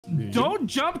Don't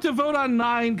jump to vote on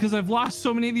 9 because I've lost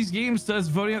so many of these games to us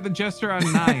voting out the Jester on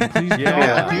 9. Please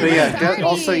Jester.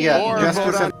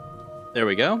 There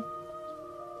we go.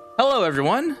 Hello,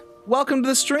 everyone. Welcome to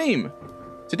the stream.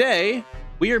 Today,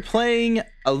 we are playing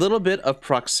a little bit of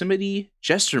Proximity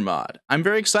Jester mod. I'm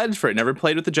very excited for it. Never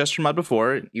played with the Jester mod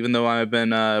before, even though I've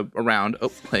been around. Oh,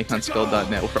 playing on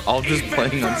Skull.net. We're all just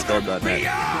playing on Skull.net.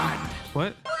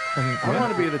 What? I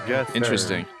want to be the Jester.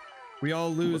 Interesting. We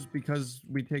all lose because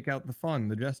we take out the fun,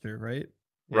 the Jester, right?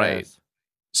 Right. Yes.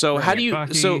 So Right, how do you?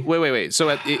 Bucky. So wait.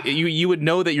 So you would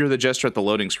know that you're the Jester at the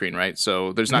loading screen, right?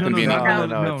 So there's not going to be any.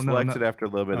 No, it's selected after a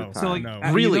little bit of time. So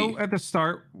like, Really? you know, at the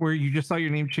start where you just saw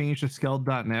your name change to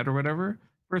Skeld.net or whatever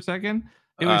for a second,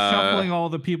 it was shuffling all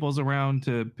the peoples around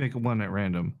to pick one at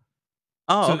random.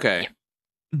 Oh, So okay.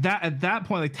 That at that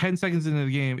point, like 10 seconds into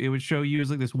the game, it would show you as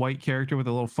like this white character with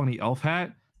a little funny elf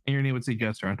hat, and your name would say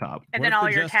Jester on top. And What then if all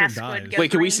the your Jester tasks dies? would go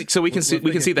Wait, can we green. see? So we can What see. if We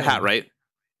they can get see the hat, killed? right?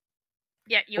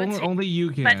 Yeah, you would see. Only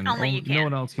you can. But only you No can.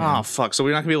 one else can. Oh fuck! So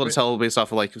we're not gonna be able to tell based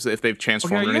off of like if they've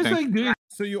transformed or I guess anything. I do.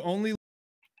 So you only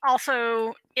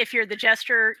Also, if you're the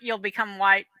Jester, you'll become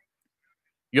white.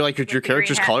 You're like your the green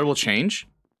character's hat. color will change.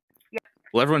 Yep.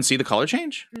 Will everyone see the color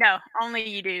change? No, only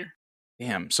you do.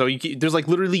 Damn. So there's like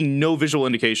literally no visual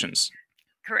indications.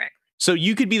 Correct. So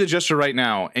you could be the Jester right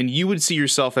now, and you would see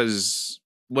yourself as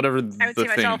whatever I would the see thing.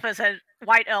 myself as a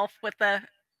white elf with the,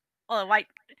 well, a white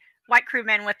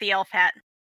crewman with the elf hat.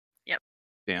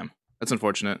 Damn, that's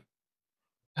unfortunate.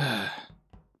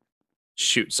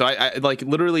 Shoot. So I like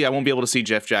literally I won't be able to see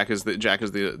Jack as the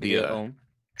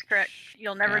That's correct.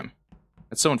 You'll never. Damn.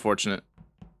 That's so unfortunate.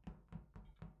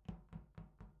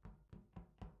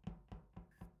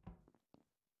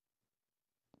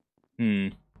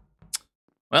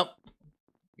 Well,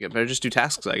 you better just do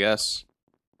tasks, I guess.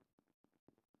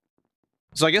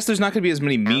 So I guess there's not going to be as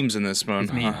many memes in this one.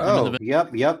 Oh,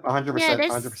 yep, 100%. Yeah,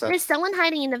 100%. there's someone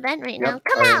hiding in the vent right now. Yep,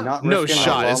 Come out! not No Rifkin,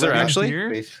 shot. Is there Walden. actually?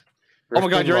 Here? Oh my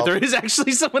god, you're right. Rifkin, There is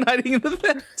actually someone hiding in the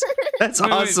vent. That's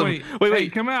Wait, awesome. Wait,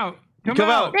 Wait. come out. Come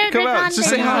out. They're Come out. gone, Just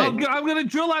they're say gone. hi. I'm gonna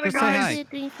drill at it, Just say guys. hi. 2,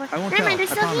 3, 4. I won't Never mind, tell, they're I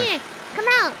still promise. here. Come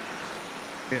out.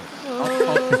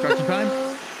 Oh, construction time.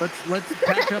 Let's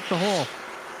patch up the hole.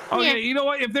 Okay, Yeah. you know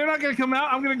what? If they're not gonna come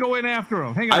out, I'm gonna go in after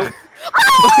them. Hang on.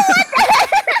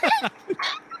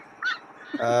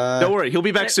 Don't worry, he'll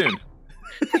be back soon.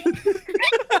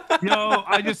 Yo,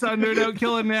 I just saw Nerd Out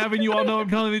killing Nav, and you all know I'm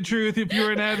telling the truth. If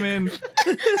you're an admin,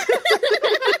 Nerd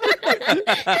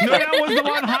Out was the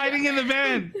one hiding in the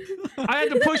van. I had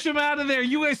to push him out of there.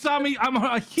 You guys saw me. I'm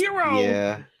a hero.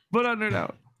 Yeah. But on Nerd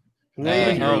Out.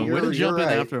 No, We'll jump in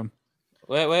right. after him.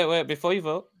 Wait, before you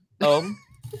vote,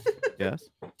 Yes.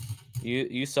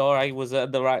 you saw I was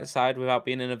at the right side without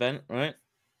being in an event, right?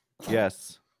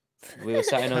 Yes. We were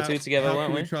sat in O2 together, How weren't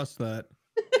can we? we trust that?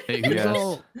 Hey, who's Yes.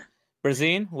 all?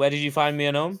 Brazine, where did you find me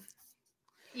at home?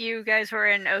 You guys were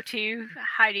in O2,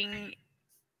 hiding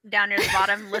down near the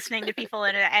bottom, listening to people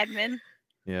in an admin.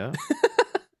 Yeah.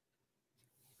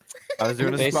 I was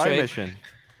doing a Face spy straight. mission.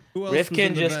 Who else was in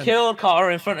Rifkin the just vent? killed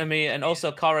Kara in front of me, and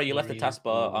also Kara, you left the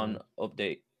taskbar on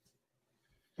update.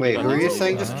 Wait, who are you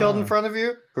saying just killed in Ah. front of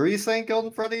you? Who are you saying killed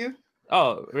in front of you?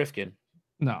 Oh, Rifkin.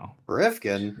 No.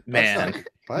 Rifkin? Man,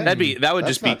 What? that would That's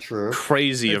just be not true.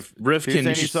 crazy if You're Rifkin. saying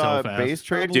you saw a fast. base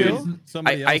trade Dude, deal?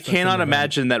 Somebody I else that's in cannot the vent.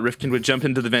 imagine that Rifkin would jump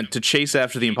into the vent to chase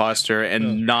after the impostor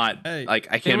and not Hey. like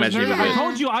I It can't was imagine. Nerd He Out. would I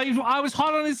told you, I was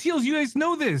hot on his heels. You guys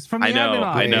know this from the I know, admin I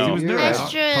office. know. He was You're Nerd right.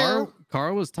 Out. That's true.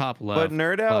 Carl was top left. uh, But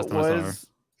Nerd last Out time I saw her. was-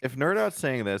 If Nerd Out's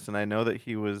saying this, and I know that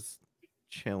he was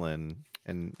chilling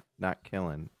and not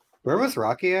killing. Where was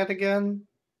Rocky at again?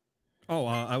 Oh,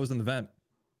 I was in the vent.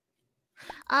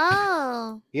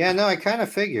 Oh. Yeah, no, I kind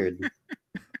of figured.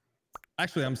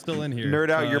 Actually, I'm still in here.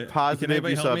 Nerd Out, you're can positive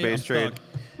anybody you help saw me? base I'm trade?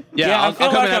 stuck. Yeah, I'll feel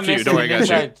come in I'm after you. missing Don't worry, an I got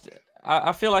you. inside-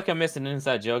 I feel like I'm missing an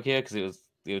inside joke here because it was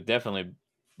definitely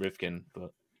Rifkin,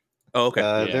 but Oh, okay.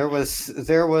 Yeah.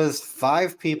 There was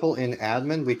 5 people in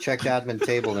admin. We checked admin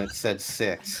table and it said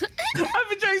 6. I've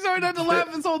been trying so hard not to laugh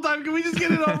this whole time. Can we just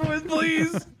get it over with,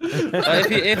 please?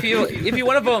 if you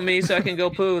want to vote me so I can go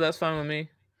poo, that's fine with me.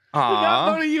 They're not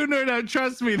Aw, voting you, Nerd Out.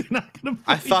 Trust me, they're not gonna.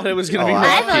 I thought it was gonna be Oh,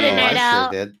 I Rocky. voted Nerd I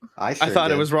Out. sure did. I I sure thought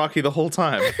did. it was Rocky the whole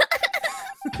time.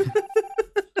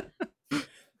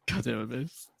 God damn it,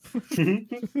 base.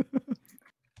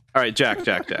 All right, Jack. So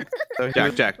Jack, where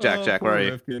poor are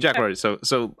you? Rifkin. Jack, where are you? So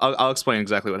I'll explain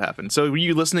exactly what happened. So were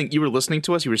you listening? You were listening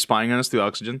to us. You were spying on us through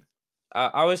oxygen.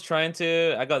 I was trying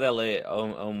to. I got there late.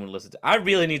 Would listen. I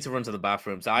really need to run to the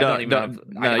bathroom, so I No, don't even. no, have,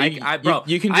 no, bro,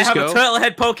 you can I just have go. a turtle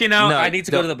head poking out. No, I need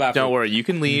to go to the bathroom. Don't worry, you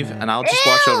can leave, and I'll just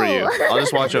watch over you. Ew. I'll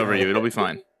just watch over you. It'll be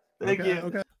fine.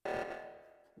 Okay.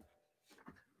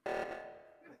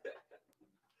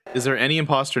 Is there any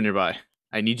imposter nearby?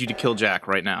 I need you to kill Jack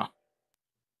right now.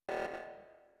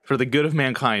 For the good of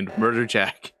mankind, murder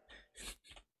Jack.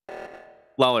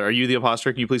 Lawler, are you the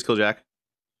imposter? Can you please kill Jack?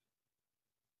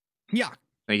 Yeah.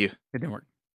 Thank you. It didn't work.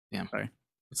 Damn. Sorry.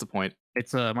 What's the point?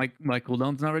 It's my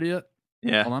cooldown's not ready yet.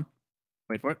 Yeah. Hold on.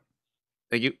 Wait for it.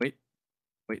 Thank you. Wait.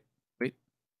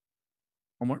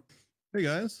 One more. Hey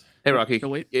guys. Hey, Rocky.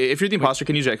 Still wait. If you're the imposter,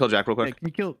 can you kill Jack real Hey, quick? can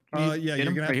you kill? Can you Yeah, hit you're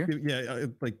him gonna right have here? to. Yeah,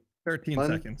 like 13 What?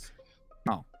 seconds.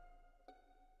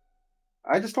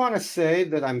 I just want to say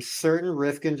that I'm certain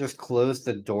Rifkin just closed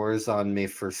the doors on me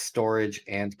for storage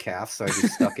and calf, so I'd be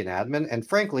stuck in admin. And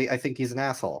frankly, I think he's an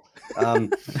asshole. Go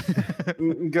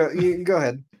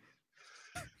ahead.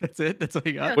 That's it. That's all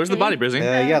you got. Where's the body, Brizzy?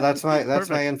 Yeah, that's my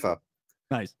Perfect. info.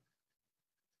 Nice.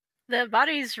 The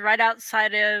body's right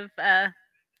outside of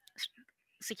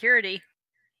security.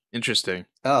 Interesting.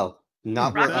 Oh,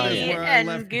 not where I Rocky am. Where I and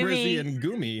left Goomy. Brizzy and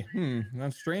Goomy.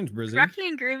 That's strange, Brizzy. Rocky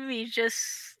and Groovy just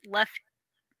left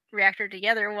reactor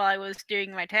together while I was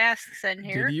doing my tasks in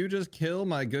here. Did you just kill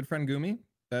my good friend Goomy?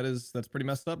 That's pretty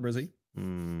messed up, Brizzy.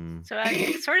 So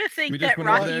I sort of think We just that went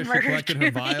over Rocky there. She murdered collected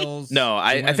her Goomy. vials. No, we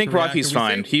I went think to Rocky's reactor.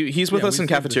 We fine. saved- He's with yeah, us we in saved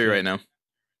the cafeteria ship. right now.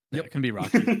 Yep, it can be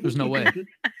Rocky. There's no way.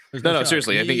 There's No, shot.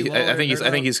 seriously. I Me, think Lawler, I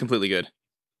think he's completely good.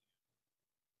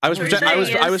 I was What you're I was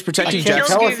saying I was is- protecting I Jack- can't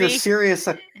Jack's tell if you're Scooby. serious.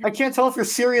 I can't tell if you're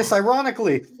serious.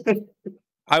 Ironically,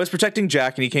 I was protecting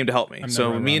Jack and he came to help me. I'm So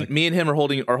never me ironic. and him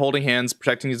are holding hands,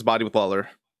 protecting his body with Lawler,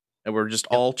 and we're just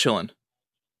all chilling.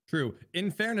 True.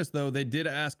 In fairness, though, they did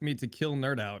ask me to kill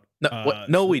Nerd Out. No, what?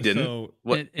 No, we didn't. So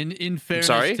What? And in fairness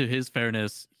sorry? to his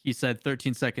fairness, he said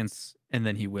 13 seconds and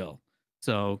then he will.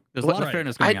 So there's a What? lot of Right.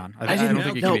 fairness going on. I I didn't don't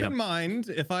think it know. can keep be in him. mind,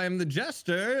 if I am the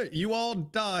jester, you all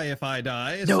die if I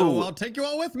die. No. So I'll take you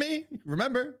all with me.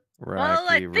 Remember? Well,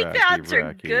 I think the odds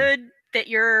are good that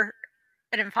you're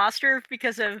an imposter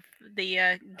because of the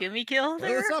Goomy kill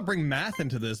there. Let's not bring math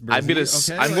into this, I'm Brizzy,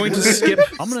 gonna. okay? I'm going to Like, skip.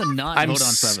 I'm gonna not I'm vote on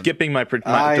 7. skipping my, I to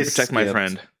protect my skipped.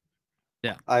 friend.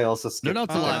 I also skipped. No,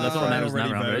 it's alive. That's all that matters in that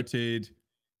already round, right? voted.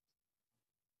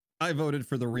 I voted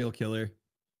for the real killer.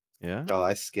 Yeah. Oh,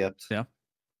 I skipped.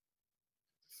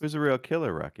 Who's the real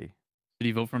killer, Rocky? Did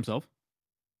he vote for himself?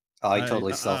 Oh, I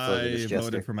totally self-voted I as Jester.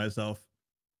 voted for myself.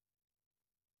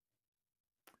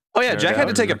 Oh yeah, Nerd Jack had to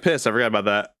out. take a piss. I forgot about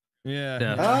that. Yeah.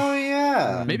 Yeah. Oh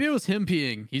yeah. Maybe it was him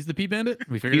peeing. He's the pee bandit.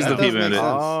 We figured He's it the out. pee does make bandit.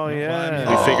 sense. Oh Well, yeah.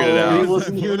 We figured it out. He I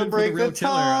wasn't here to voted for break real the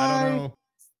killer. I don't tie. know.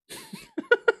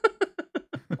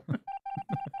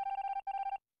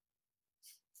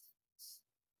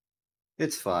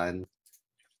 It's fine.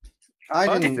 I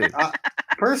Fuck didn't. it.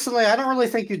 Personally, I don't really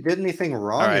think you did anything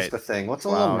wrong. Alright. Is the thing? What's a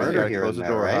Wow, little you murder gotta here close and the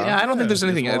there, door, right? huh? Yeah, I don't think there's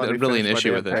anything Just let me really an finish my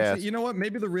issue with damn it. pass. Actually, you know what?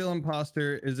 Maybe the real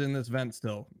imposter is in this vent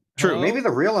still. True. Hello? Maybe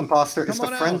the real imposter is Come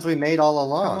the on friends out. we made all Come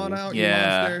along. on out, you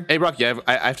Yeah. monster. Hey Rocky, I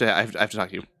have to talk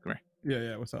to you. Come here.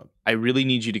 Yeah, what's up? I really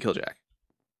need you to kill Jack.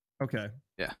 Okay.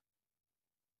 Yeah.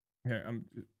 Here, I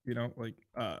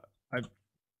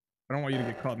don't want you to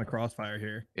get caught in the crossfire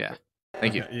here.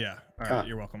 Thank you. Okay, yeah. All Huh. right,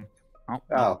 you're welcome.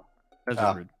 Oh, That's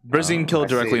Oh. rude. Brizzy I killed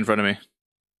directly see. in front of me.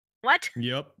 What?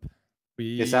 Yep.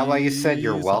 is that why you said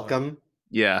you're We saw welcome?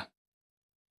 Yeah.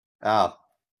 Oh,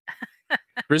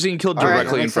 Brizzy killed all right. That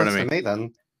directly in makes front of sense me. to me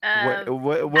then.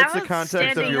 What's I the was context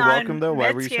of standing your on welcome though?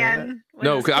 Why were you saying that? Medtian when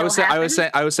No, this 'cause kill I was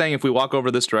happened. saying if we walk over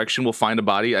this direction, we'll find a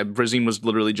body. Brizzy was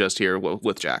literally just here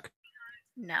with Jack.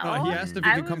 No. He asked if he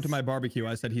I could come to was- my barbecue.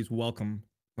 I said he's welcome.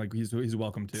 Like he's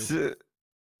welcome to.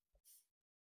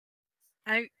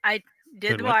 I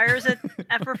did Good the one. wires at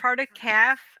upper part of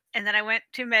calf, and then I went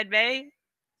to medbay.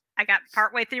 I got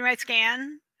partway through my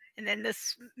scan, and then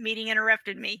this meeting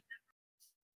interrupted me.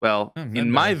 Well, Oh, in not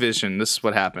my bad. vision, this is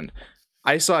what happened.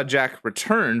 I saw Jack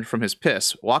return from his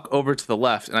piss, walk over to the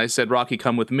left, and I said, Rocky,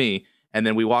 come with me. And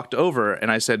then we walked over,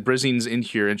 and I said, Brizzy's in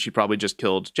here, and she probably just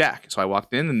killed Jack. So I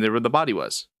walked in, and there where the body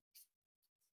was.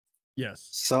 Yes.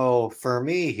 So for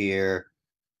me here,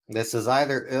 this is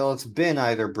it's been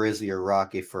either Brizzy or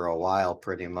Rocky for a while,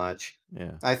 pretty much.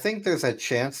 Yeah. I think there's a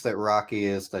chance that Rocky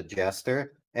is the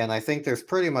jester, and I think there's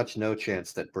pretty much no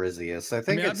chance that Brizzy is. So I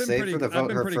think I've it's been safer pretty- to I've vote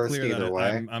been her pretty first clear that either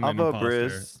way. I'm I'll an vote imposter.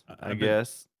 Briz, I I've been-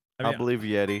 guess. I mean, I'll believe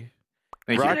Yeti.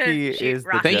 Thank you. Rocky Shoot, is the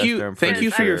Rocky. Thank you- jester, I'm thank pretty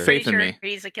you for your sure. faith in me.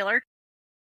 He's a killer.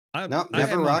 No, I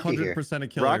never am Rocky here. 100% a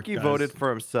killer. Rocky guys. voted for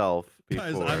himself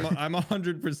Guys, before. I'm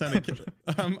 100% a killer.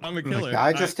 I'm a killer.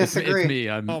 I just It's disagree. me.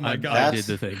 Oh my I God. did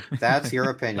the thing. That's your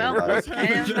opinion, Well, buddy. What's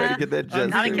happening? I am, Trying to get that I'm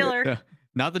not a jester. killer. Yeah.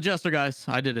 Not the jester, guys.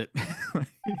 I did it.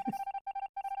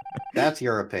 That's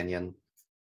your opinion.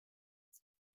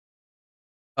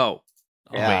 Oh,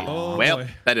 Yeah. wait. Oh, Well, boy.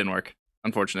 that didn't work.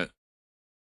 Unfortunate.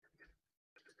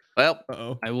 Well,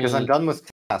 Uh-oh. I Because I'm will. done with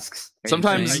asks.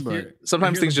 Sometimes I hear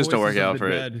things the just don't work voices of out the for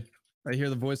it. dead. I hear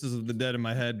the voices of the dead in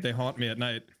my head. They haunt me at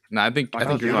night. No, I think Oh,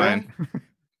 you're do they? fine.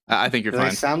 I think you're Do they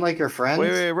fine. sound like your friends?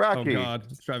 Wait, Oh Rocky. god,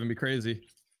 it's driving me crazy.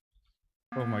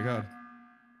 Oh my god.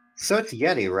 So it's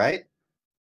Yeti, right?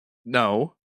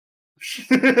 No.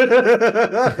 We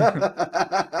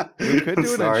could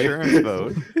do an insurance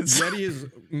vote. Yeti is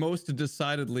most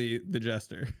decidedly the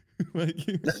jester. Like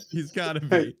he's gotta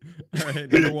be. All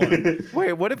right, number one.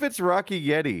 Wait, what if it's Rocky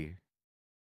Yeti?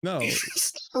 No.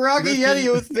 Rocky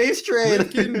Yeti with face trade.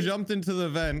 Rifkin jumped into the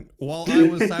vent while I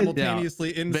was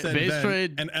simultaneously in said Base vent,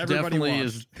 trade and everybody definitely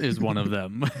watched. is one of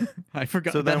them. I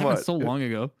forgot. So So then that happened what? so long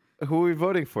ago. Who are we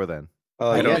voting for then?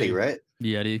 Oh, I don't- Yeti, right?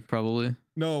 Yeti probably.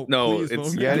 No, No, please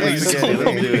it's vote me. Yeti. Please Yeti. vote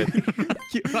Let's me.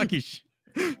 do it. Rocky.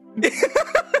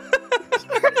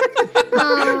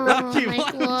 Oh Rocky, my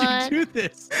why god. would you do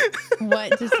this?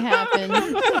 What just happened?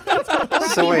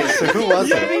 So wait, so who was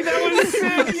Yeti, it? that was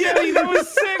sick. Yeti, that was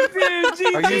sick,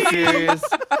 dude. Are you serious?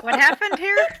 What happened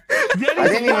here? I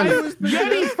didn't even-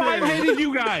 Yeti five-headed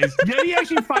you guys. Yeti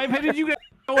actually five-headed you guys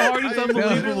so hard it's I literally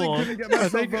unbelievable. couldn't get myself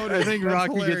I think voted.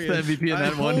 Rocky That's gets the hilarious. MVP in I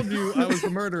that one. told you I was the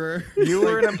murderer. You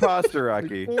were an imposter,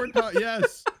 Rocky. 4 times.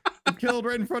 Yes. I killed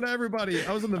right in front of everybody.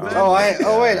 I was in the vent. Oh,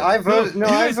 wait, I voted. No,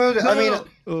 I voted. I mean,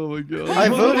 Oh my god. I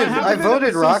voted. I happened? voted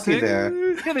That's so Rocky sick.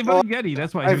 there. Yeah, they voted Yeti.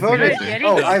 That's why. I he was voted. Yeti.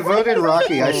 Oh, I voted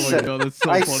Rocky. I Oh my said. god, that's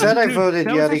so I funny. said I Dude, voted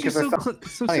that was Yeti actually because I so thought cl-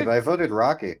 so funny, sick. but I voted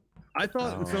Rocky. I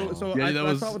thought so. Yeah, I that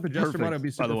was thought with the jester mod, it'd be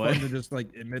perfect, by super the way. fun to just like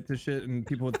admit to shit, and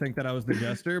people would think that I was the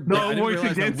jester. But No, I it didn't works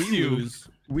realize that against we you. lose.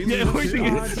 We Yeah, it lose works too.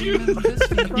 against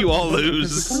you. You all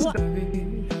lose.